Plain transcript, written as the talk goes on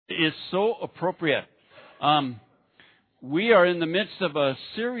is so appropriate. We are in the midst of a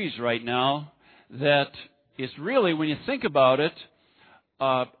series right now that is really, when you think about it,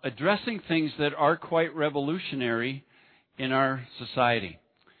 addressing things that are quite revolutionary in our society.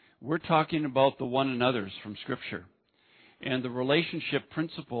 We're talking about the one another's from Scripture and the relationship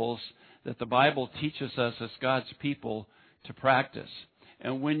principles that the Bible teaches us as God's people to practice.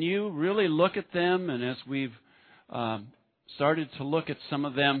 And when you really look at them, and as we've started to look at some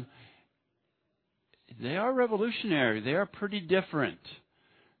of them, they are revolutionary. They are pretty different.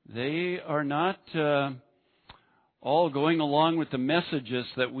 They are not all going along with the messages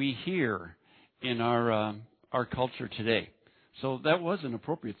that we hear in our culture today. So that was an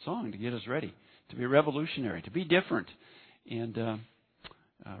appropriate song to get us ready, to be revolutionary, to be different, and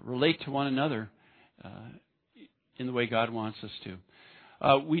relate to one another in the way God wants us to.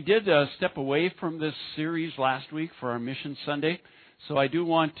 We did step away from this series last week for our Mission Sunday, so I do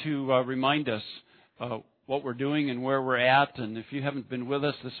want to remind us what we're doing and where we're at, and if you haven't been with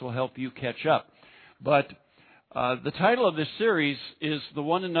us, this will help you catch up. But the title of this series is The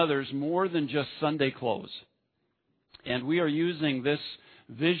One Another's More Than Just Sunday Clothes. And we are using this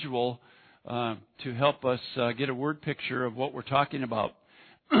visual to help us get a word picture of what we're talking about.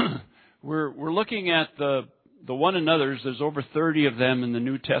 We're looking at the one another's. There's over 30 of them in the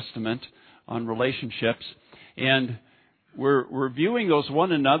New Testament on relationships. And we're viewing those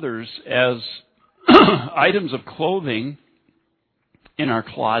one another's as items of clothing in our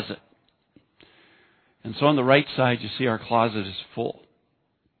closet. And so on the right side, you see our closet is full.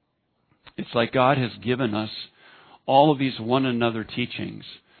 It's like God has given us all of these one another teachings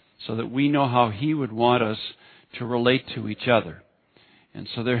so that we know how He would want us to relate to each other. And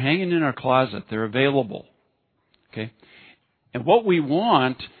so they're hanging in our closet. They're available. Okay? And what we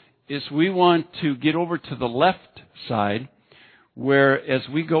want is we want to get over to the left side where as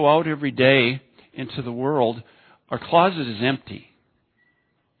we go out every day into the world, our closet is empty.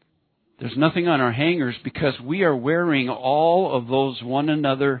 There's nothing on our hangers because we are wearing all of those one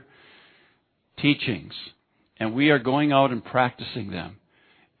another teachings. And we are going out and practicing them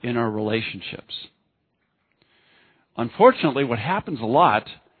in our relationships. Unfortunately, what happens a lot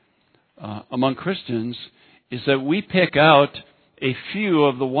among Christians is that we pick out a few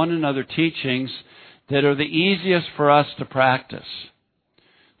of the one another teachings that are the easiest for us to practice.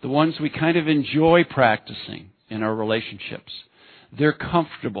 The ones we kind of enjoy practicing in our relationships. They're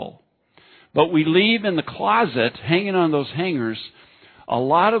comfortable. But we leave in the closet, hanging on those hangers, a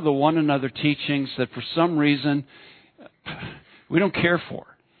lot of the one another teachings that for some reason we don't care for.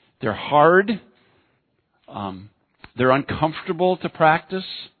 They're hard. They're uncomfortable to practice.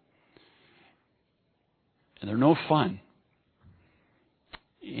 And they're no fun.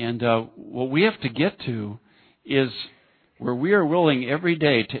 And what we have to get to is where we are willing every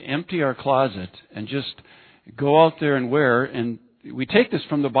day to empty our closet and just go out there and wear. And we take this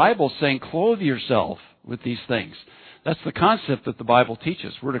from the Bible saying, clothe yourself with these things. That's the concept that the Bible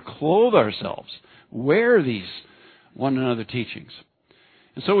teaches. We're to clothe ourselves, wear these one another teachings.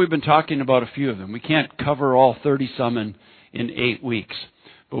 And so we've been talking about a few of them. We can't cover all 30-some in 8 weeks.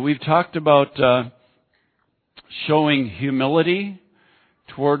 But we've talked about showing humility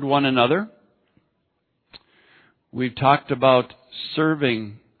toward one another. We've talked about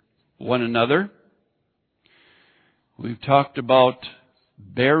serving one another. We've talked about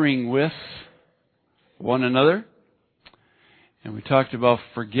bearing with one another. And we talked about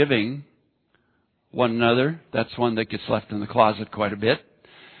forgiving one another. That's one that gets left in the closet quite a bit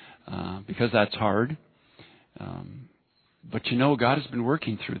because that's hard. But you know, God has been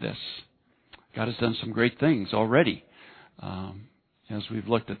working through this. God has done some great things already as we've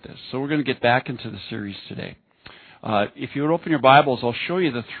looked at this. So we're going to get back into the series today. If you would open your Bibles, I'll show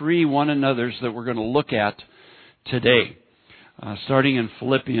you the 3 one another's that we're going to look at today, starting in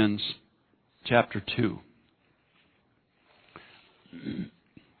Philippians chapter 2.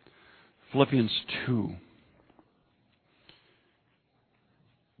 Philippians 2.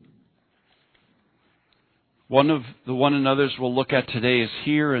 One of the one another's we'll look at today is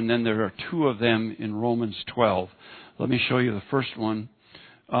here, and then there are 2 of them in Romans 12. Let me show you the first one.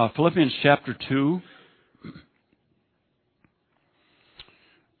 Philippians chapter 2,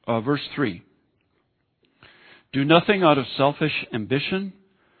 verse 3. Do nothing out of selfish ambition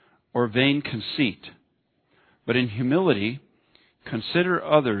or vain conceit, but in humility consider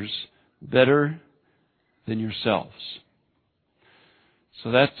others better than yourselves.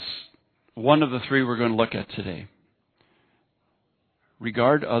 So that's one of the 3 we're going to look at today.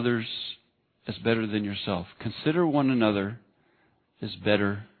 Regard others as better than yourself. Consider one another as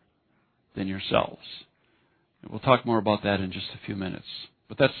better than yourselves. We'll talk more about that in just a few minutes.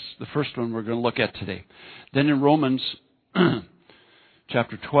 But that's the first one we're going to look at today. Then in Romans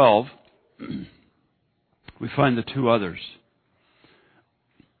chapter 12, we find the two others.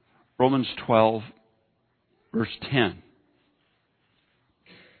 Romans 12, verse 10.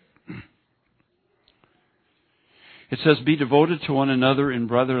 It says, "Be devoted to one another in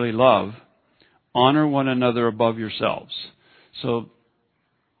brotherly love. Honor one another above yourselves." So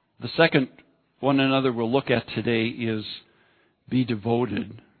the second one another we'll look at today is be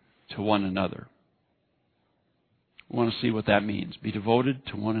devoted to one another. We want to see what that means. Be devoted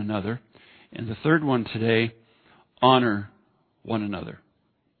to one another. And the third one today, honor one another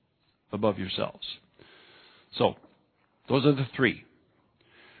above yourselves. So, those are the three.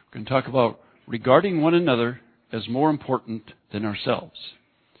 We're going to talk about regarding one another as more important than ourselves.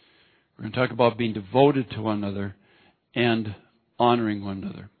 We're going to talk about being devoted to one another and honoring one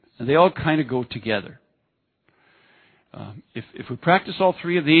another. And they all kind of go together. If we practice all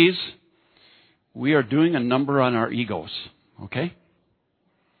three of these, we are doing a number on our egos. Okay?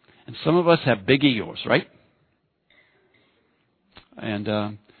 And some of us have big egos, right? And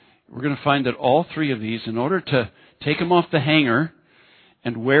we're going to find that all three of these, in order to take them off the hanger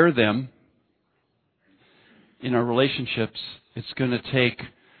and wear them in our relationships, it's going to take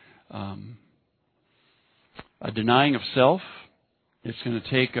a denying of self. It's going to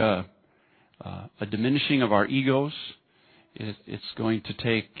take a diminishing of our egos. It's going to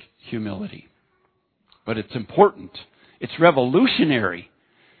take humility. But it's important. It's revolutionary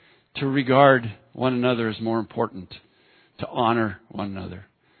to regard one another as more important, to honor one another,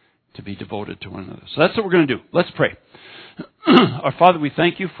 to be devoted to one another. So that's what we're going to do. Let's pray. Our Father, we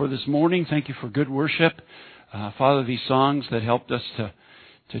thank you for this morning. Thank you for good worship. Father, these songs that helped us to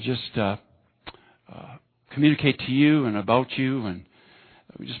just communicate to you and about you, and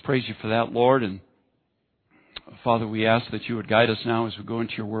we just praise you for that, Lord. And Father, we ask that you would guide us now as we go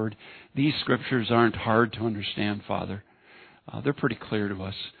into your word. These scriptures aren't hard to understand, Father. They're pretty clear to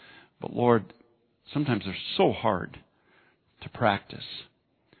us. But Lord, sometimes they're so hard to practice.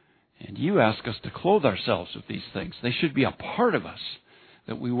 And you ask us to clothe ourselves with these things. They should be a part of us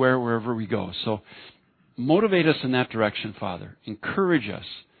that we wear wherever we go. So motivate us in that direction, Father. Encourage us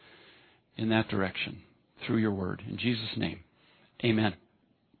in that direction through your word. In Jesus' name, amen.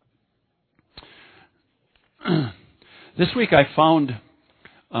 This week I found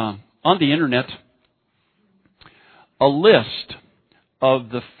on the internet a list of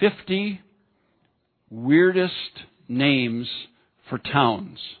the 50 weirdest names for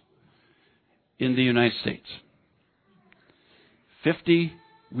towns in the United States. 50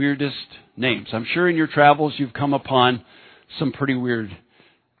 weirdest names. I'm sure in your travels you've come upon some pretty weird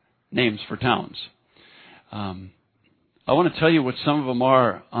names for towns. I want to tell you what some of them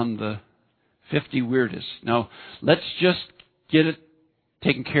are on the 50 weirdest. Now, let's just get it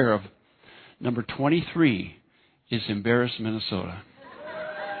taken care of. Number 23 is Embarrass, Minnesota.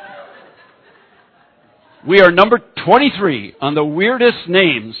 We are number 23 on the weirdest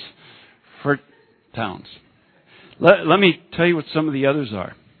names for towns. Let me tell you what some of the others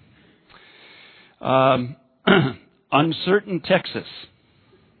are. Uncertain, Texas.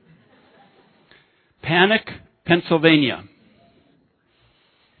 Panic, Pennsylvania.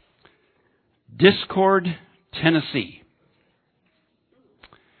 Discord, Tennessee.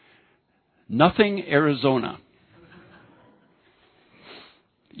 Nothing, Arizona.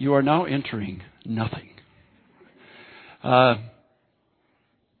 You are now entering nothing.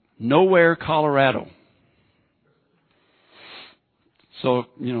 Nowhere, Colorado. So,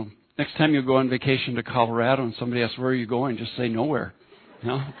 next time you go on vacation to Colorado and somebody asks, where are you going? Just say nowhere.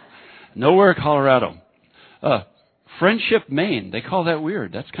 Nowhere, Colorado. Friendship, Maine. They call that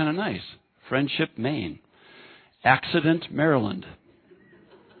weird. That's kind of nice. Friendship, Maine. Accident, Maryland.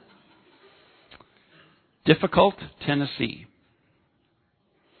 Difficult, Tennessee.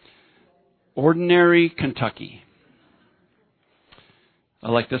 Ordinary, Kentucky. I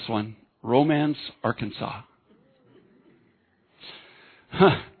like this one. Romance, Arkansas.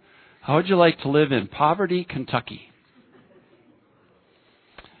 How would you like to live in poverty, Kentucky?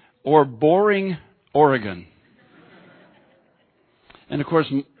 Or boring, Oregon? And of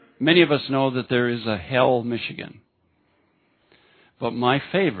course, many of us know that there is a hell, Michigan. But my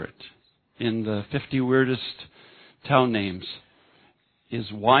favorite in the 50 weirdest town names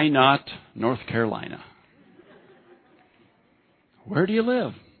is Why Not, North Carolina. Where do you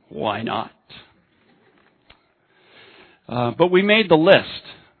live? Why not? But we made the list.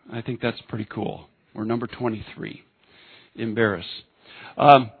 I think that's pretty cool. We're number 23. Embarrass.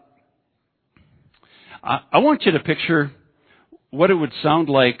 I want you to picture what it would sound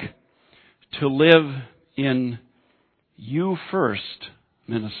like to live in You First,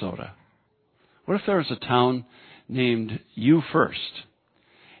 Minnesota? What if there was a town named You First,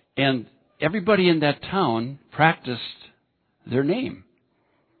 and everybody in that town practiced their name?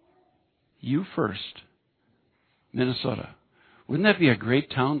 You First, Minnesota. Wouldn't that be a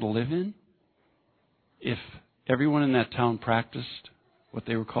great town to live in? If everyone in that town practiced what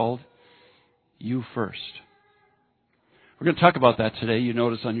they were called? You First. We're going to talk about that today. You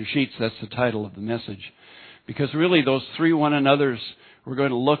notice on your sheets that's the title of the message. Because really those three one another's we're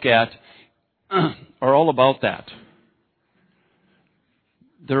going to look at are all about that.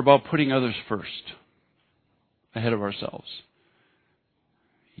 They're about putting others first, ahead of ourselves.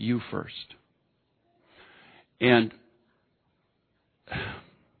 You first. And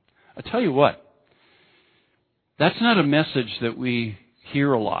I tell you what, that's not a message that we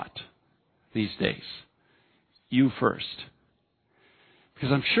hear a lot these days. You first.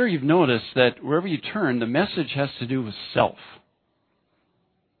 Because I'm sure you've noticed that wherever you turn, the message has to do with self.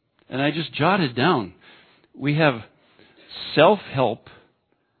 And I just jotted down. We have self-help,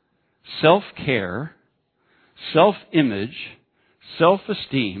 self-care, self-image,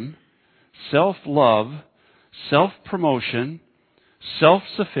 self-esteem, self-love, self-promotion,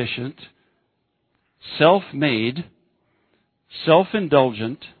 self-sufficient, self-made,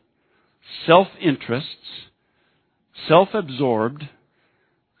 self-indulgent, self-interests, self-absorbed,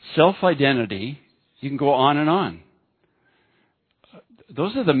 self-identity. You can go on and on.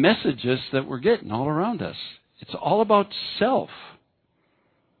 Those are the messages that we're getting all around us. It's all about self.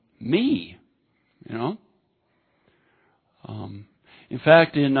 Me. You know? In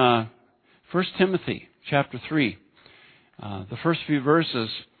fact, in 1 Timothy chapter 3, the first few verses,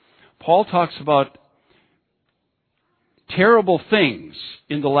 Paul talks about terrible things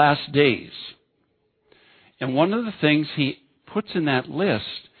in the last days. And one of the things he puts in that list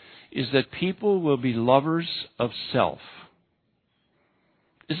is that people will be lovers of self.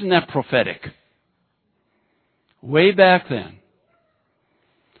 Isn't that prophetic? Way back then,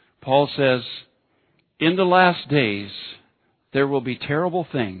 Paul says, in the last days, there will be terrible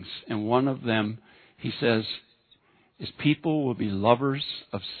things. And one of them, he says, is people will be lovers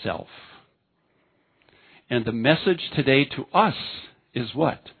of self. And the message today to us is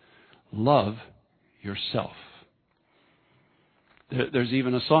what? Love yourself. There's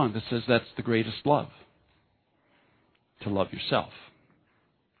even a song that says that's the greatest love, to love yourself.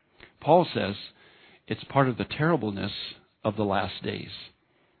 Paul says it's part of the terribleness of the last days.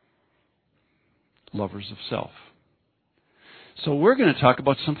 Lovers of self. So we're going to talk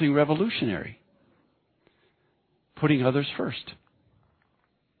about something revolutionary. Putting others first.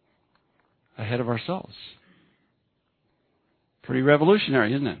 Ahead of ourselves. Pretty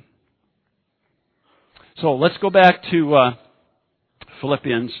revolutionary, isn't it? So let's go back to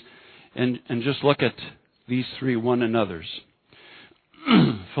Philippians and just look at these three one another's.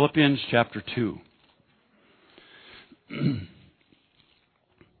 Philippians chapter 2.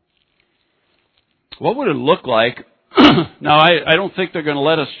 What would it look like? Now, I don't think they're going to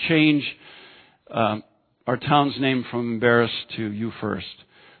let us change our town's name from Embarrassed to You First.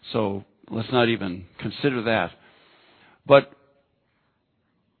 So let's not even consider that. But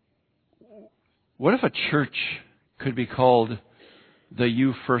what if a church could be called the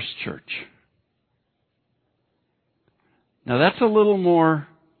You First Church? Now that's a little more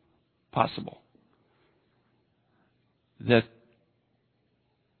possible. That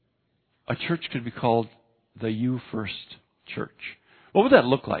a church could be called the You First Church. What would that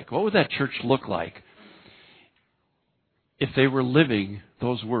look like? What would that church look like if they were living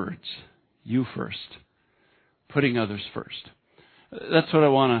those words? You first. Putting others first. That's what I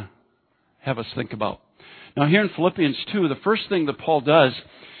want to have us think about. Now here in Philippians 2, the first thing that Paul does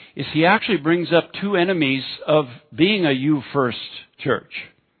is he actually brings up two enemies of being a You First church.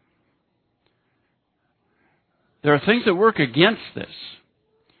 There are things that work against this.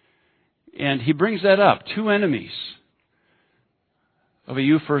 And he brings that up. Two enemies of a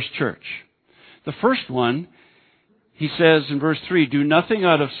You First church. The first one, he says in verse 3, do nothing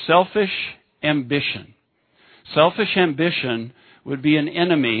out of selfish ambition. Selfish ambition would be an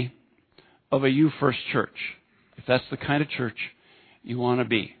enemy of a You First church. If that's the kind of church you want to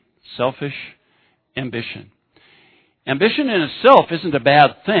be. Selfish ambition. Ambition in itself isn't a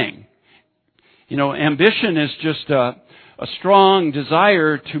bad thing. You know, ambition is just a strong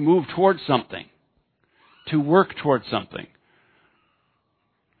desire to move towards something. To work towards something.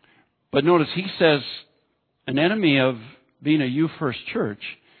 But notice he says an enemy of being a You First church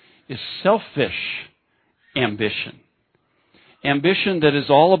is selfish ambition. Ambition that is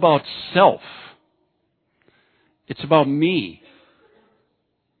all about self. It's about me.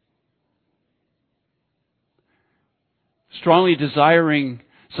 strongly desiring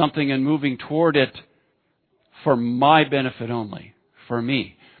something and moving toward it for my benefit only, for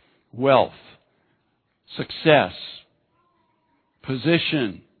me. Wealth, success,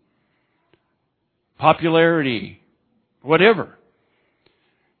 position, popularity, whatever.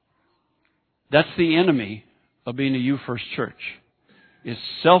 That's the enemy of being a You First church, is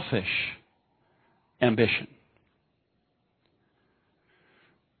selfish ambition.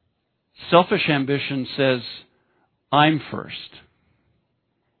 Selfish ambition says, I'm first.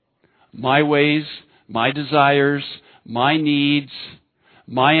 My ways, my desires, my needs,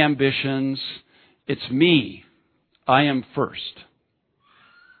 my ambitions, it's me. I am first.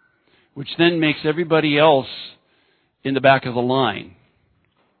 Which then makes everybody else in the back of the line.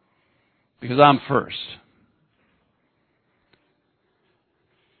 Because I'm first.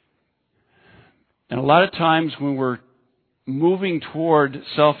 And a lot of times when we're moving toward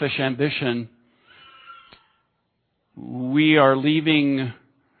selfish ambition, we are leaving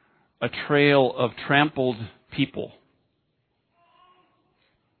a trail of trampled people.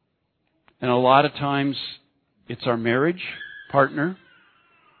 And a lot of times it's our marriage partner.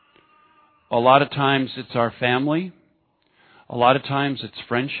 A lot of times it's our family. A lot of times it's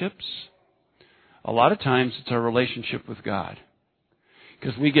friendships. A lot of times it's our relationship with God.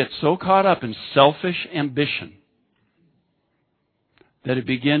 Because we get so caught up in selfish ambition that it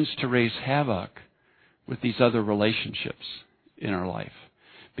begins to raise havoc with these other relationships in our life.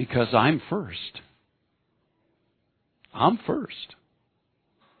 Because I'm first. I'm first.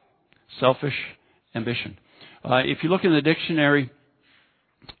 Selfish ambition. If you look in the dictionary,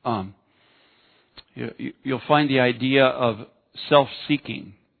 you'll find the idea of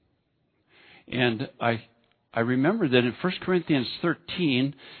self-seeking. And I remember that in 1 Corinthians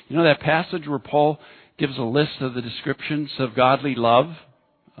 13, you know that passage where Paul gives a list of the descriptions of godly love?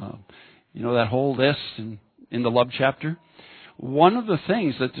 You know that whole list in the love chapter? One of the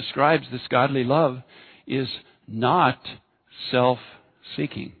things that describes this godly love is not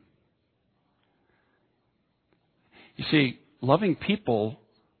self-seeking. You see, loving people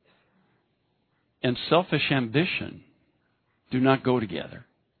and selfish ambition do not go together.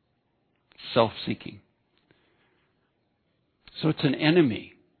 Self-seeking. So it's an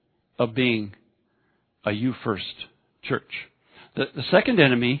enemy of being a You First church. The second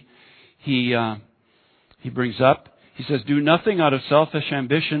enemy he brings up, he says, do nothing out of selfish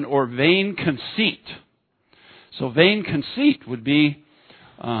ambition or vain conceit. So vain conceit would be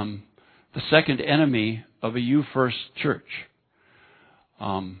the second enemy of a You First church.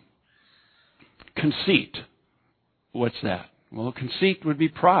 Conceit. What's that? Well, conceit would be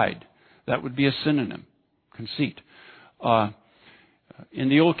pride. That would be a synonym. Conceit. In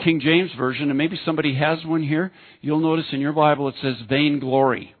the old King James Version, and maybe somebody has one here, you'll notice in your Bible it says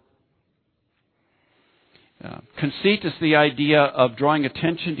vainglory. Conceit is the idea of drawing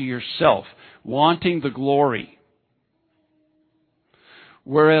attention to yourself, wanting the glory.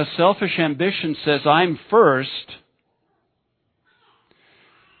 Whereas selfish ambition says, I'm first.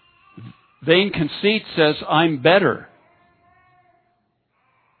 Vain conceit says, I'm better.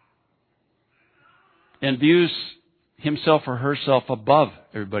 And views himself or herself above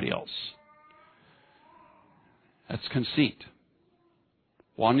everybody else. That's conceit.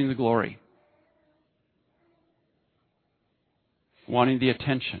 Wanting the glory. Wanting the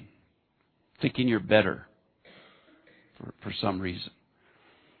attention. Thinking you're better for some reason.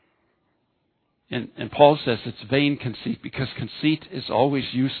 And Paul says it's vain conceit because conceit is always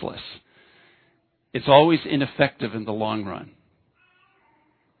useless. It's always ineffective in the long run.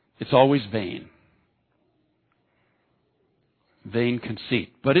 It's always vain. Vain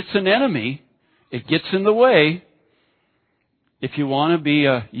conceit. But it's an enemy. It gets in the way if you want to be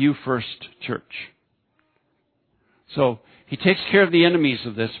a You First church. So he takes care of the enemies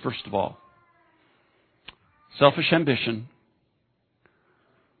of this, first of all. Selfish ambition,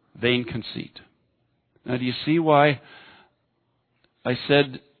 vain conceit. Now, do you see why I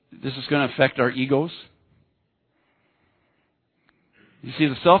said this is going to affect our egos? You see,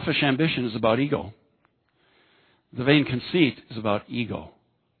 the selfish ambition is about ego. The vain conceit is about ego.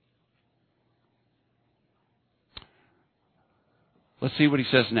 Let's see what he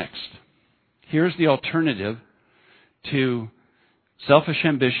says next. Here's the alternative to selfish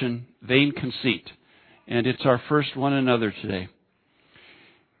ambition, vain conceit. And it's our first one another today.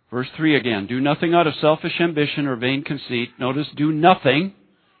 Verse 3 again. Do nothing out of selfish ambition or vain conceit. Notice, do nothing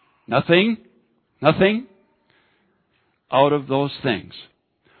out of those things.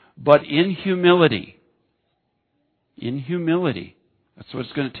 But in humility, that's what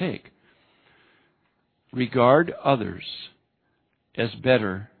it's going to take. Regard others as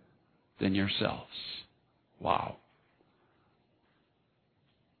better than yourselves. Wow.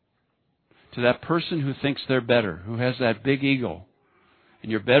 to that person who thinks they're better, who has that big ego,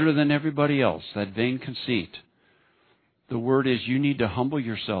 and you're better than everybody else, that vain conceit, the word is you need to humble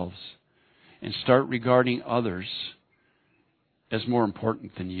yourselves and start regarding others as more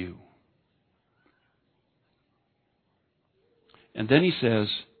important than you. And then he says,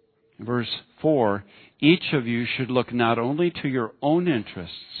 in verse 4, each of you should look not only to your own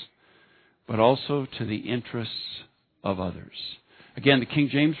interests, but also to the interests of others. Again, the King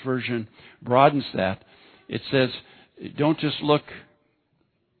James Version broadens that. It says, don't just look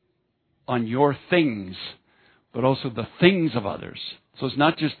on your things, but also the things of others. So it's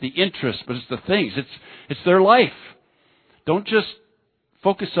not just the interests, but it's the things. It's their life. Don't just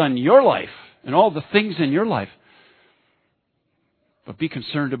focus on your life and all the things in your life, but be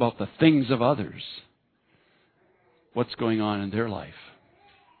concerned about the things of others. What's going on in their life.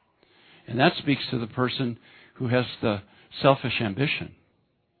 And that speaks to the person who has the selfish ambition.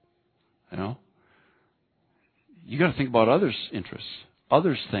 You know? You got to think about others' interests,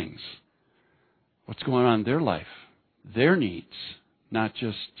 others' things. What's going on in their life, their needs, not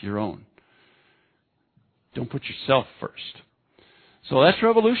just your own. Don't put yourself first. So that's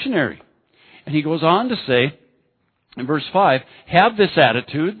revolutionary. And he goes on to say, in verse 5, have this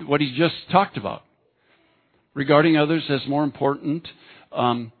attitude, what he just talked about, regarding others as more important,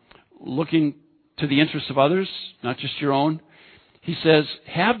 looking to the interests of others, not just your own. He says,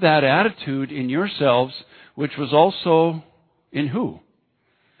 have that attitude in yourselves, which was also in who?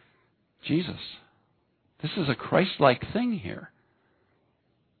 Jesus. This is a Christ-like thing here.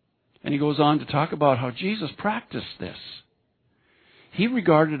 And he goes on to talk about how Jesus practiced this. He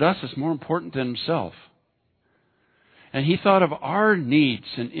regarded us as more important than himself. And he thought of our needs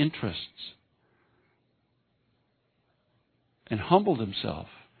and interests and humbled himself.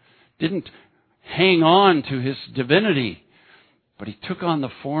 Didn't hang on to his divinity, but he took on the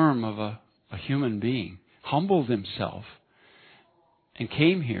form of a human being, humbled himself, and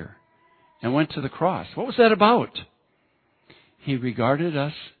came here and went to the cross. What was that about? He regarded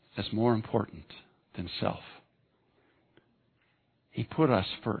us as more important than self. He put us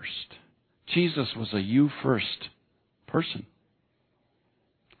first. Jesus was a you first person.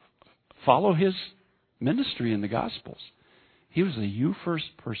 Follow his ministry in the Gospels. He was a you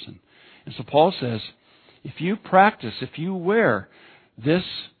first person. And so Paul says, if you practice, if you wear this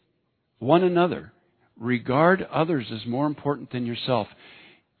one another, regard others as more important than yourself,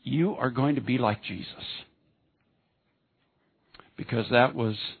 you are going to be like Jesus. Because that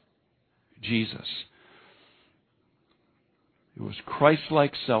was Jesus. It was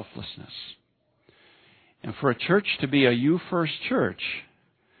Christ-like selflessness. And for a church to be a you first church,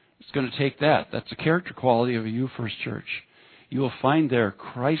 it's going to take that. That's a character quality of a you first church. You will find there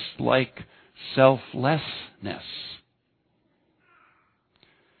Christ-like selflessness.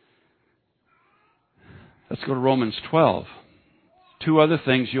 Let's go to Romans 12. Two other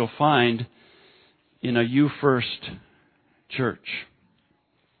things you'll find in a you first church.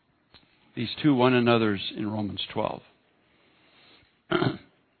 These two one another's in Romans 12.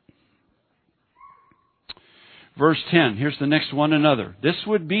 Verse 10, here's the next one another. This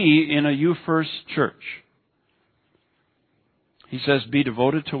would be in a you first church. He says, be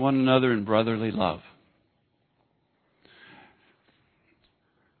devoted to one another in brotherly love.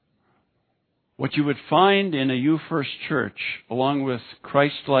 What you would find in a you first church, along with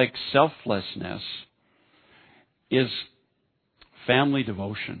Christ-like selflessness, is family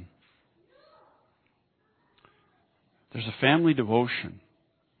devotion. There's a family devotion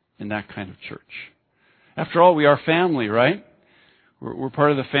in that kind of church. After all, we are family, right? We're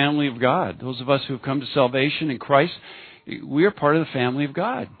part of the family of God. Those of us who have come to salvation in Christ, we are part of the family of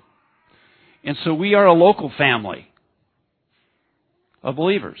God. And so we are a local family of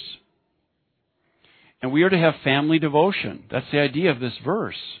believers. And we are to have family devotion. That's the idea of this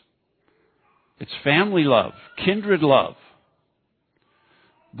verse. It's family love, kindred love.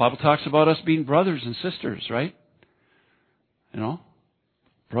 The Bible talks about us being brothers and sisters, right? You know,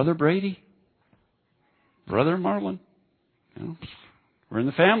 Brother Brady, Brother Marlin. You know, we're in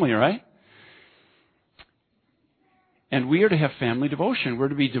the family, right? And we are to have family devotion. We're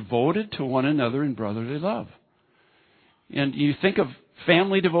to be devoted to one another in brotherly love. And you think of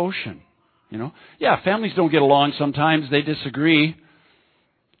family devotion, you know. Yeah, families don't get along sometimes. They disagree.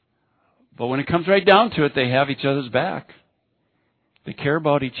 But when it comes right down to it, they have each other's back. They care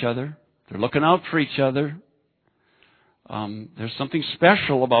about each other. They're looking out for each other. There's something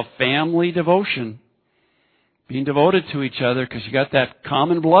special about family devotion. Being devoted to each other because you got that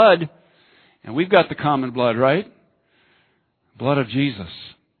common blood. And we've got the common blood, right? Blood of Jesus.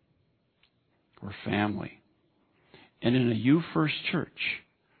 We're family. And in a you first church,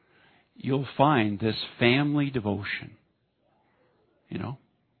 you'll find this family devotion. You know,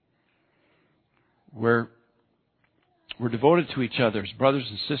 we're devoted to each other as brothers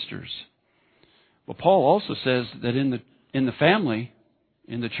and sisters. Well, Paul also says that in the family,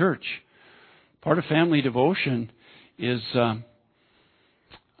 in the church, part of family devotion is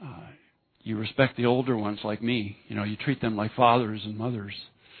you respect the older ones like me. You know, you treat them like fathers and mothers.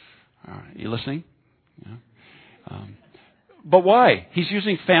 You listening? Yeah. But why? He's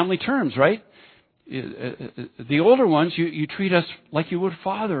using family terms, right? The older ones, you treat us like you would a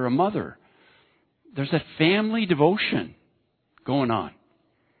father or a mother. There's that family devotion going on.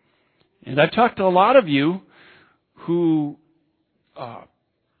 And I've talked to a lot of you who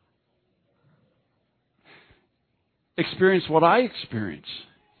experience what I experience,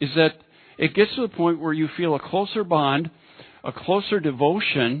 is that it gets to the point where you feel a closer bond, a closer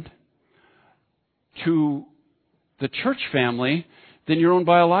devotion to the church family than your own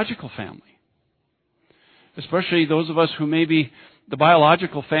biological family. Especially those of us who maybe the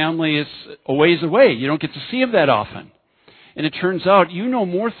biological family is a ways away. You don't get to see them that often. And it turns out you know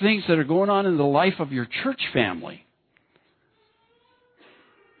more things that are going on in the life of your church family.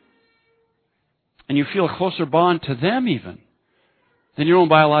 And you feel a closer bond to them even than your own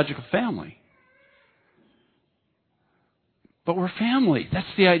biological family. But we're family. That's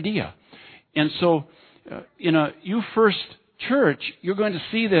the idea. And so in a You First church, you're going to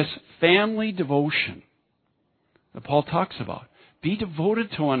see this family devotion that Paul talks about. Be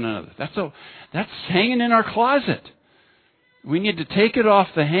devoted to one another. That's hanging in our closet. We need to take it off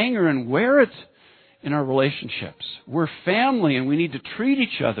the hanger and wear it in our relationships. We're family, and we need to treat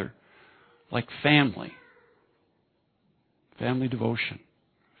each other like family. Family devotion.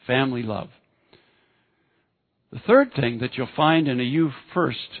 Family love. The third thing that you'll find in a You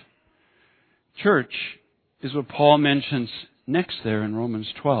First church is what Paul mentions next there in Romans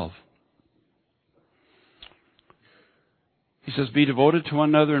 12. He says, be devoted to one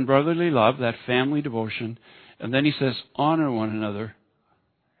another in brotherly love, that family devotion. And then he says, honor one another.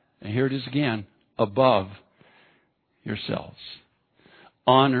 And here it is again, above yourselves.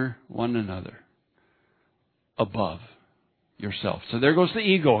 Honor one another above yourself. So there goes the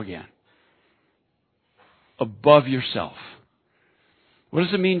ego again. Above yourself. What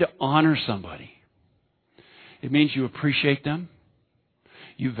does it mean to honor somebody? It means you appreciate them.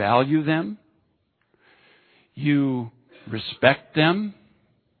 You value them. You respect them.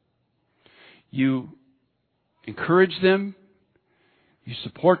 You encourage them. You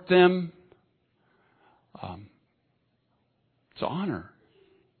support them. It's honor.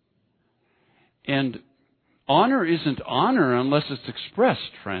 And honor isn't honor unless it's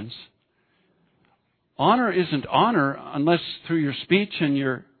expressed, friends. Honor isn't honor unless through your speech and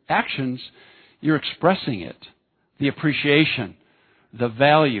your actions you're expressing it. The appreciation, the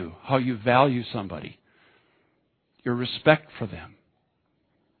value, how you value somebody, your respect for them.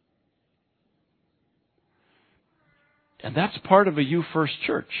 And that's part of a You First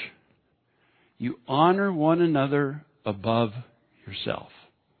church. You honor one another above yourself.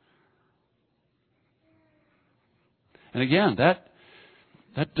 And again,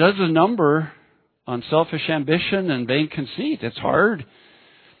 that does a number on selfish ambition and vain conceit. It's hard.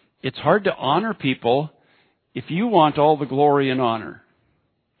 It's hard to honor people if you want all the glory and honor.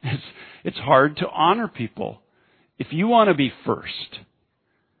 It's hard to honor people if you want to be first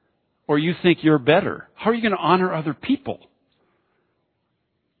or you think you're better. How are you going to honor other people?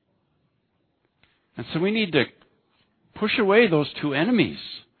 And so we need to push away those two enemies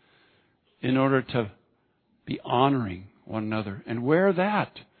in order to be honoring one another and wear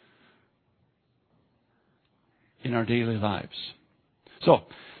that in our daily lives. So,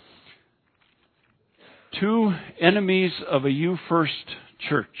 two enemies of a You First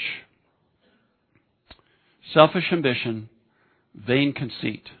church. Selfish ambition, vain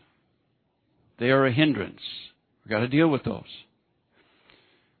conceit. They are a hindrance. We've got to deal with those.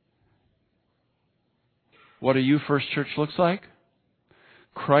 What a You First church looks like?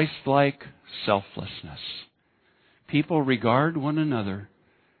 Christ-like selflessness. People regard one another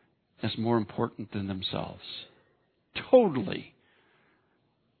as more important than themselves. Totally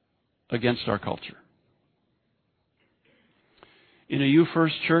against our culture. In a You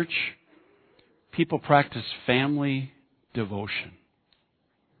First church, people practice family devotion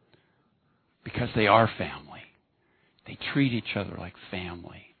because they are family. They treat each other like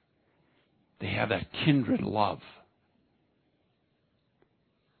family. They have that kindred love.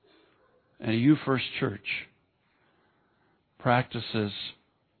 And a You First church practices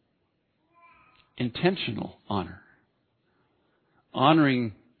intentional honor.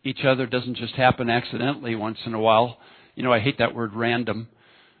 Honoring each other doesn't just happen accidentally once in a while. You know, I hate that word random.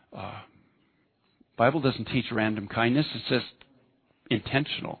 Bible doesn't teach random kindness. It says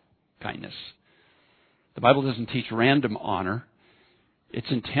intentional kindness. The Bible doesn't teach random honor. It's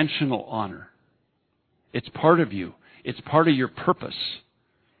intentional honor. It's part of you. It's part of your purpose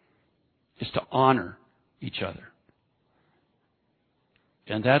is to honor each other.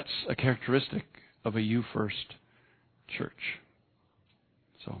 And that's a characteristic of a you first church.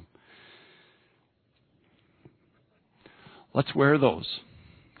 So let's wear those.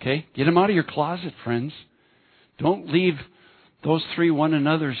 Okay? Get them out of your closet, friends. Don't leave those 3 one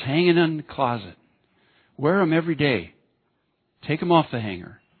another's hanging in the closet. Wear them every day. Take them off the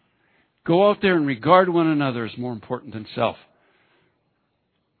hanger. Go out there and regard one another as more important than self.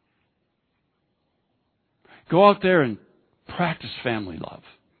 Go out there and practice family love,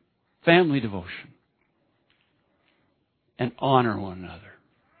 family devotion, and honor one another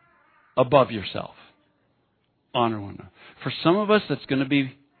above yourself. Honor one another. For some of us, that's going to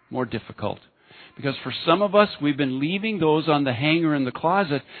be more difficult. Because for some of us, we've been leaving those on the hanger in the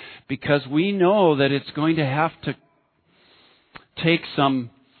closet because we know that it's going to have to take some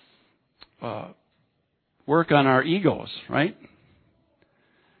work on our egos, right?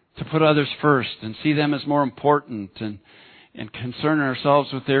 To put others first and see them as more important and concern ourselves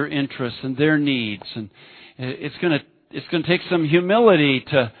with their interests and their needs. And it's going to take some humility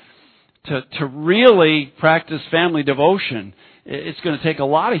to really practice family devotion. It's going to take a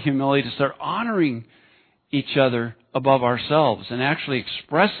lot of humility to start honoring each other above ourselves and actually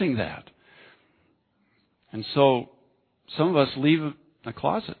expressing that. And so some of us leave a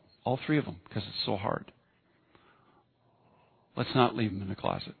closet, all 3 of them, because it's so hard. Let's not leave them in a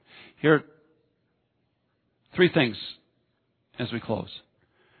closet. Here are 3 things as we close.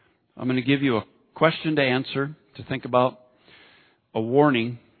 I'm going to give you a question to answer, to think about, a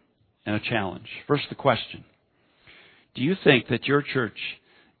warning, and a challenge. First, the question. Do you think that your church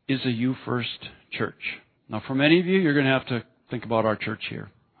is a you first church? Now, for many of you, you're going to have to think about our church here,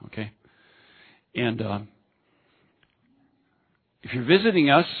 okay? And if you're visiting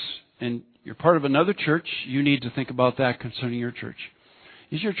us and you're part of another church, you need to think about that concerning your church.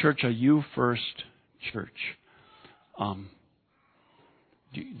 Is your church a you first church? Do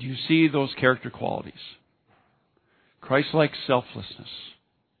you see those character qualities? Christ-like selflessness,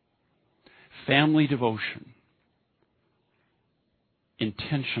 family devotion,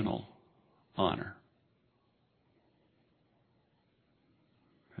 intentional honor.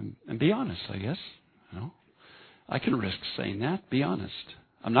 And be honest, I guess. You know, I can risk saying that. Be honest.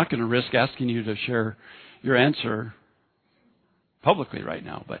 I'm not going to risk asking you to share your answer publicly right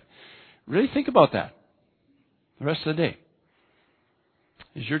now, but really think about that the rest of the day.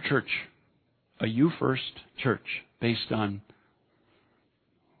 Is your church a you first church based on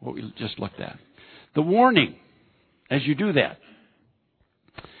what we just looked at? The warning as you do that: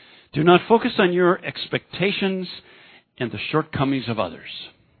 do not focus on your expectations and the shortcomings of others.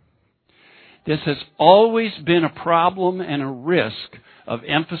 This has always been a problem and a risk of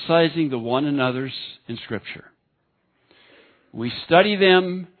emphasizing the one another's in Scripture. We study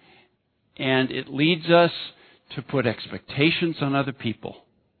them, and it leads us to put expectations on other people.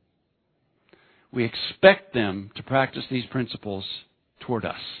 We expect them to practice these principles toward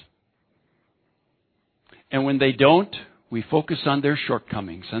us. And when they don't, we focus on their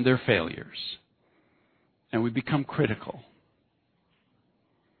shortcomings and their failures. And we become critical.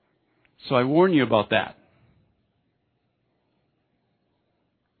 So I warn you about that.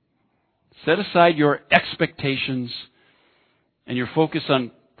 Set aside your expectations and your focus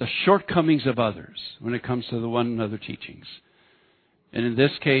on the shortcomings of others when it comes to the one another teachings. And in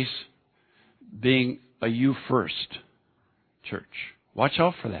this case, being a you first church. Watch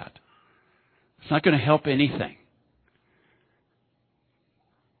out for that. It's not going to help anything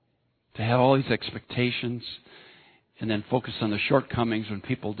to have all these expectations and then focus on the shortcomings when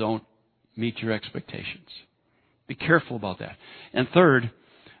people don't meet your expectations. Be careful about that. And third,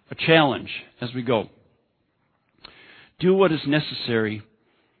 a challenge as we go. Do what is necessary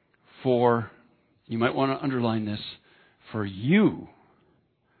for, you might want to underline this, for you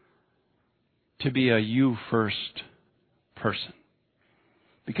to be a you first person.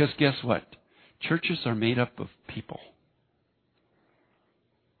 Because guess what? Churches are made up of people.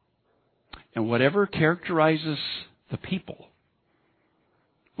 And whatever characterizes the people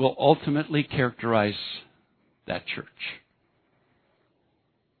will ultimately characterize that church.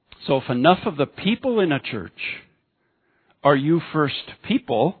 So if enough of the people in a church are you first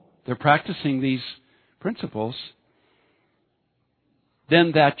people, they're practicing these principles,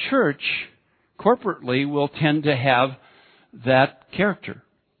 then that church corporately will tend to have that character,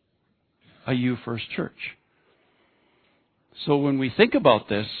 a you first church. So when we think about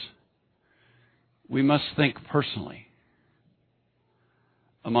this, we must think personally.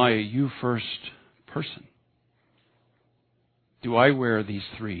 Am I a you first person? Do I wear these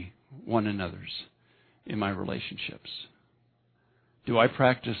three one another's in my relationships? Do I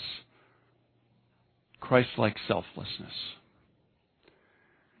practice Christ-like selflessness?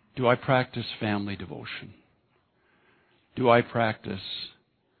 Do I practice family devotion? Do I practice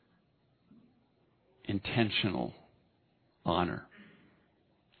intentional honor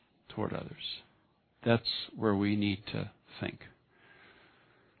toward others? That's where we need to think.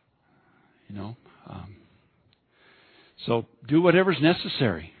 So do whatever's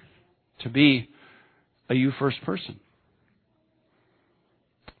necessary to be a you first person.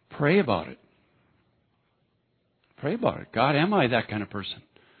 Pray about it. Pray about it. God, am I that kind of person?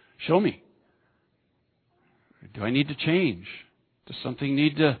 Show me. Do I need to change? Does something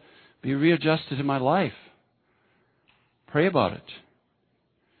need to be readjusted in my life? Pray about it.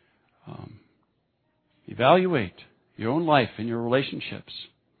 Evaluate your own life and your relationships.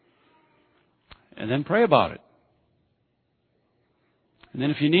 And then pray about it. And then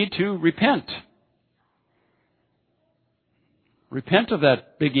if you need to, repent. Repent of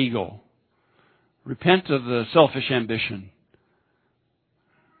that big ego. Repent of the selfish ambition.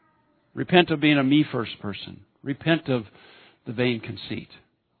 Repent of being a me first person. Repent of the vain conceit.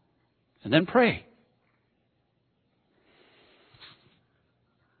 And then pray.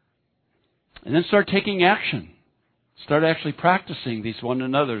 And then start taking action. Start actually practicing these one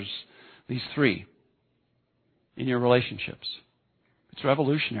another's, these three, in your relationships. It's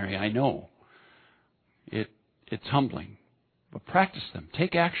revolutionary, I know. It's humbling. But practice them.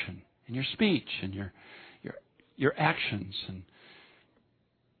 Take action in your speech and your actions.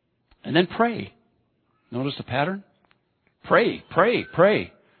 And then pray. Notice the pattern? Pray, pray,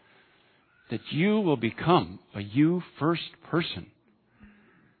 pray. That you will become a you first person.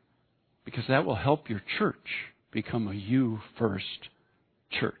 Because that will help your church become a you first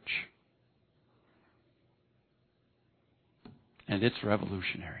church. And it's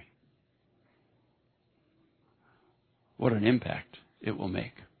revolutionary. What an impact it will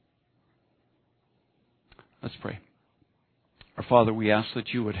make. Let's pray. Our Father, we ask that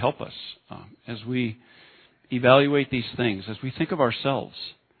you would help us as we evaluate these things, as we think of ourselves.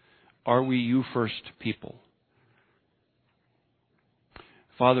 Are we you first people?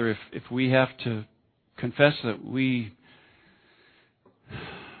 Father, if we have to confess that we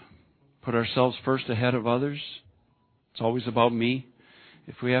put ourselves first ahead of others, it's always about me.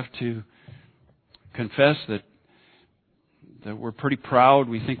 If we have to confess that we're pretty proud,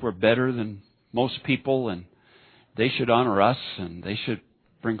 we think we're better than most people, and they should honor us, and they should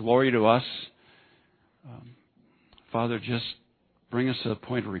bring glory to us. Father, just bring us to the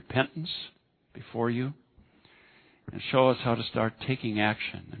point of repentance before you, and show us how to start taking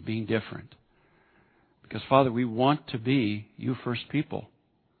action and being different. Because, Father, we want to be you first people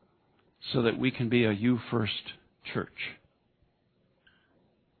so that we can be a you first church.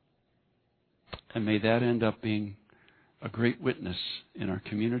 And may that end up being a great witness in our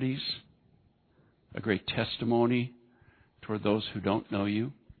communities, a great testimony toward those who don't know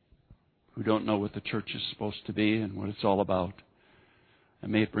you, who don't know what the church is supposed to be and what it's all about.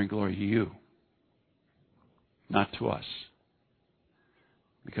 And may it bring glory to you, not to us,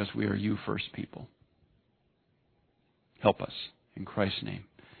 because we are you first people. Help us. In Christ's name,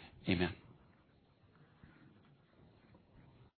 amen.